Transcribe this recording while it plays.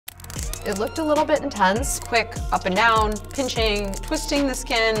It looked a little bit intense, quick up and down, pinching, twisting the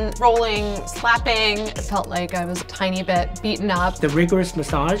skin, rolling, slapping. It felt like I was a tiny bit beaten up. The rigorous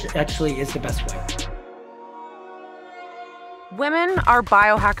massage actually is the best way. Women are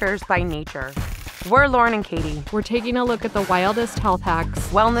biohackers by nature. We're Lauren and Katie. We're taking a look at the wildest health hacks,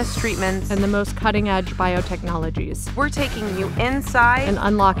 Wellness treatments, and the most cutting-edge biotechnologies. we're taking you inside. And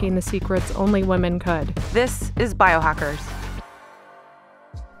unlocking the secrets only women could. This is Biohack-HERS.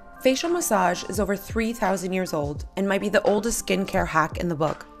 Facial massage is over 3,000 years old and might be the oldest skincare hack in the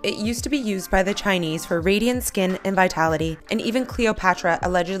book. It used to be used by the Chinese for radiant skin and vitality, and even Cleopatra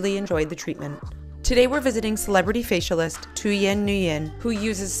allegedly enjoyed the treatment. Today we're visiting celebrity facialist Thuyen Nguyen, who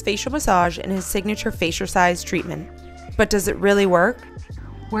uses facial massage in his signature FaceXercise treatment. But does it really work?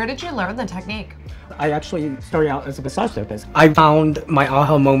 Where did you learn the technique? I actually started out as a massage therapist. I found my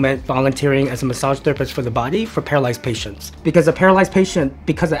aha moment volunteering as a massage therapist for the body for paralyzed patients. Because a paralyzed patient,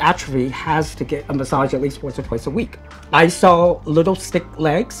 because of atrophy, has to get a massage at least once or twice a week. I saw little stick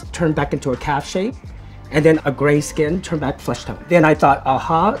legs turn back into a calf shape, and then a gray skin turn back flesh tone. Then I thought,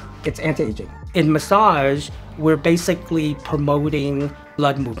 aha, it's anti-aging. In massage, we're basically promoting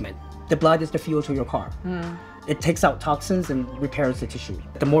blood movement. The blood is the fuel to your car. It takes out toxins and repairs the tissue.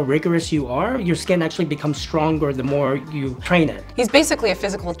 The more rigorous you are, your skin actually becomes stronger the more you train it. He's basically a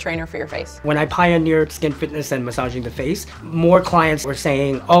physical trainer for your face. When I pioneered skin fitness and massaging the face, more clients were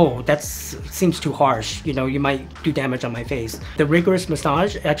saying, oh, that seems too harsh. You know, you might do damage on my face. The rigorous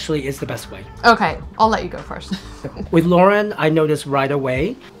massage actually is the best way. Okay, I'll let you go first. With Lauren, I noticed right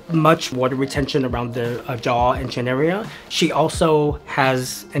away much water retention around the jaw and chin area. She also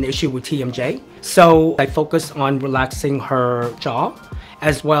has an issue with TMJ. So I focused on relaxing her jaw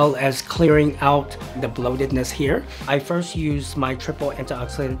as well as clearing out the bloatedness here. I first used my triple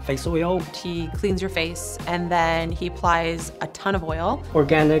antioxidant face oil. He cleans your face and then he applies a ton of oil.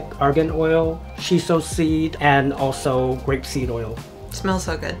 Organic argan oil, shiso seed, and also grapeseed oil. Smells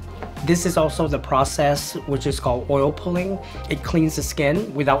so good. This is also the process which is called oil pulling. It cleans the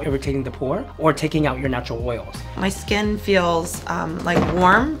skin without irritating the pore or taking out your natural oils. My skin feels like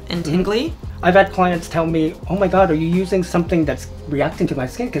warm and tingly. I've had clients tell me, oh my God, are you using something that's reacting to my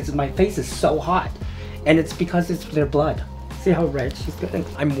skin? Because my face is so hot. And it's because it's their blood. See how red she's getting?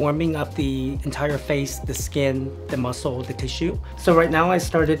 I'm warming up the entire face, the skin, the muscle, the tissue. So right now I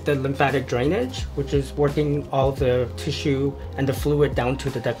started the lymphatic drainage, which is working all the tissue and the fluid down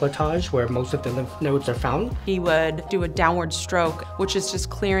to the décolletage where most of the lymph nodes are found. He would do a downward stroke, which is just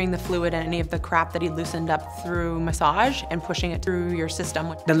clearing the fluid and any of the crap that he loosened up through massage and pushing it through your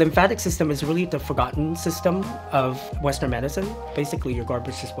system. The lymphatic system is really the forgotten system of Western medicine, basically your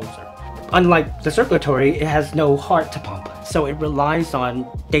garbage disposer. Unlike the circulatory, it has no heart to pump. So it relies on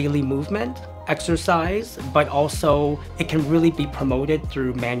daily movement, exercise, but also it can really be promoted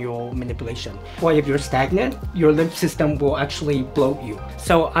through manual manipulation. Well, if you're stagnant, your lymph system will actually bloat you.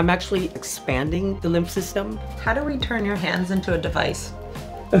 So I'm actually expanding the lymph system. How do we turn your hands into a device?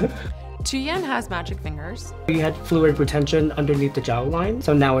 Thuyen has magic fingers. You had fluid retention underneath the jawline,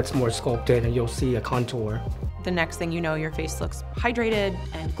 so now it's more sculpted and you'll see a contour. The next thing you know, your face looks hydrated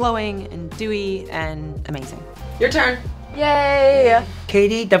and glowing and dewy and amazing. Your turn. Yay!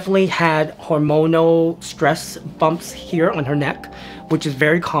 Katie definitely had hormonal stress bumps here on her neck, which is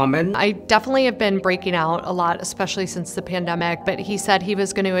very common. I definitely have been breaking out a lot, especially since the pandemic, but he said he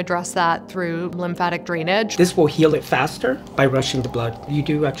was going to address that through lymphatic drainage. This will heal it faster by rushing the blood. You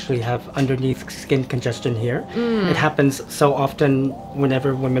do actually have underneath skin congestion here. It happens so often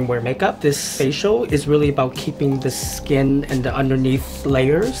whenever women wear makeup. This facial is really about keeping the skin and the underneath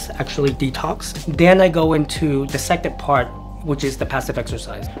layers actually detoxed. Then I go into the second part, which is the passive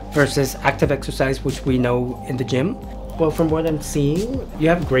exercise versus active exercise, which we know in the gym. Well, from what I'm seeing, you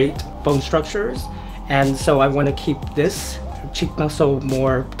have great bone structures, and so I want to keep this cheek muscle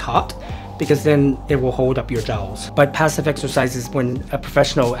more taut because then it will hold up your jowls. But passive exercise is when a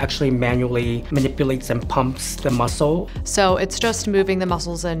professional actually manually manipulates and pumps the muscle. So it's just moving the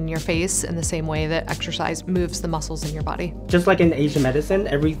muscles in your face in the same way that exercise moves the muscles in your body. Just like in Asian medicine,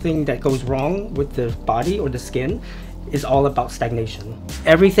 everything that goes wrong with the body or the skin is all about stagnation.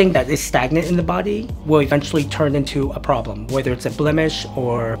 Everything that is stagnant in the body will eventually turn into a problem, whether it's a blemish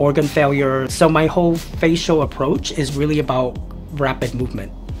or organ failure. So my whole facial approach is really about rapid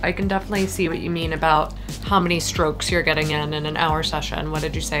movement. I can definitely see what you mean about how many strokes you're getting in an hour session. What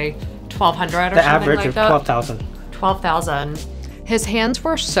did you say, 1,200 or something like that? The average of 12,000. 12,000. His hands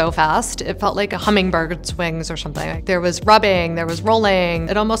were so fast, it felt like a hummingbird's wings or something. There was rubbing, there was rolling.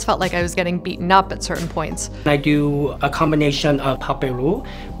 It almost felt like I was getting beaten up at certain points. I do a combination of palperu,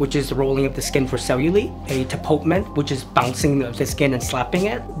 which is the rolling of the skin for cellulite, a tapotement, which is bouncing of the skin and slapping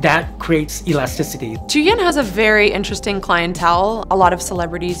it. That creates elasticity. Thuyen has a very interesting clientele. A lot of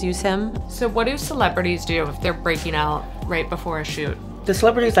celebrities use him. So what do celebrities do if they're breaking out right before a shoot? The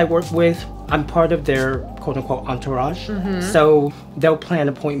celebrities I work with, I'm part of their quote-unquote entourage. So they'll plan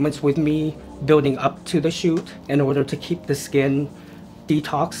appointments with me building up to the shoot in order to keep the skin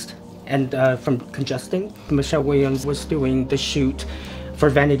detoxed and from congesting. Michelle Williams was doing the shoot for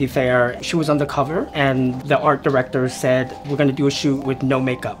Vanity Fair. She was on the cover and the art director said, we're gonna do a shoot with no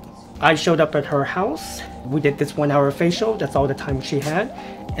makeup. I showed up at her house. We did this 1-hour facial. That's all the time she had.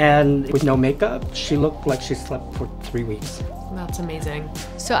 And with no makeup, she looked like she slept for 3 weeks. That's amazing.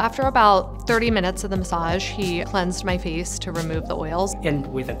 So after about 30 minutes of the massage, he cleansed my face to remove the oils. And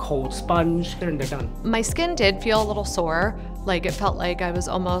with a cold sponge, and they're done. My skin did feel a little sore. Like it felt like I was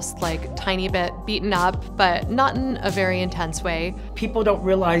almost like tiny bit beaten up, but not in a very intense way. People don't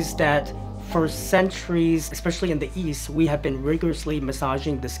realize that for centuries, especially in the East, we have been rigorously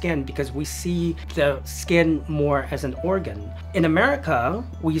massaging the skin because we see the skin more as an organ. In America,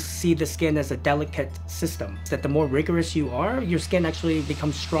 we see the skin as a delicate system, that the more rigorous you are, your skin actually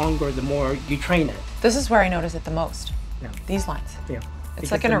becomes stronger the more you train it. This is where I notice it the most. Yeah. These lines. Yeah. It's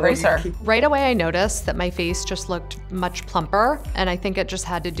Because like an the more you eraser. keep- Right away, I noticed that my face just looked much plumper, and I think it just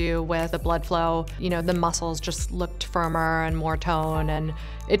had to do with the blood flow. You know, the muscles just looked firmer and more tone, and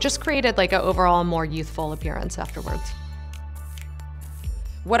it just created like an overall more youthful appearance afterwards.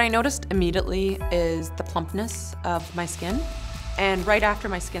 What I noticed immediately is the plumpness of my skin. And right after,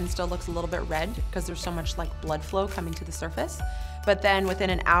 my skin still looks a little bit red because there's so much like blood flow coming to the surface. But then within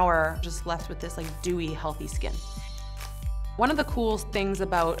an hour, just left with this like dewy, healthy skin. One of the cool things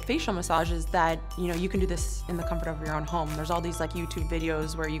about facial massage is that, you know, you can do this in the comfort of your own home. There's all these like YouTube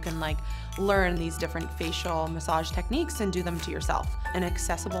videos where you can like learn these different facial massage techniques and do them to yourself. An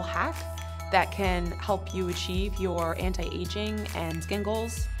accessible hack that can help you achieve your anti-aging and skin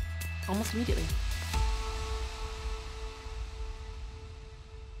goals almost immediately.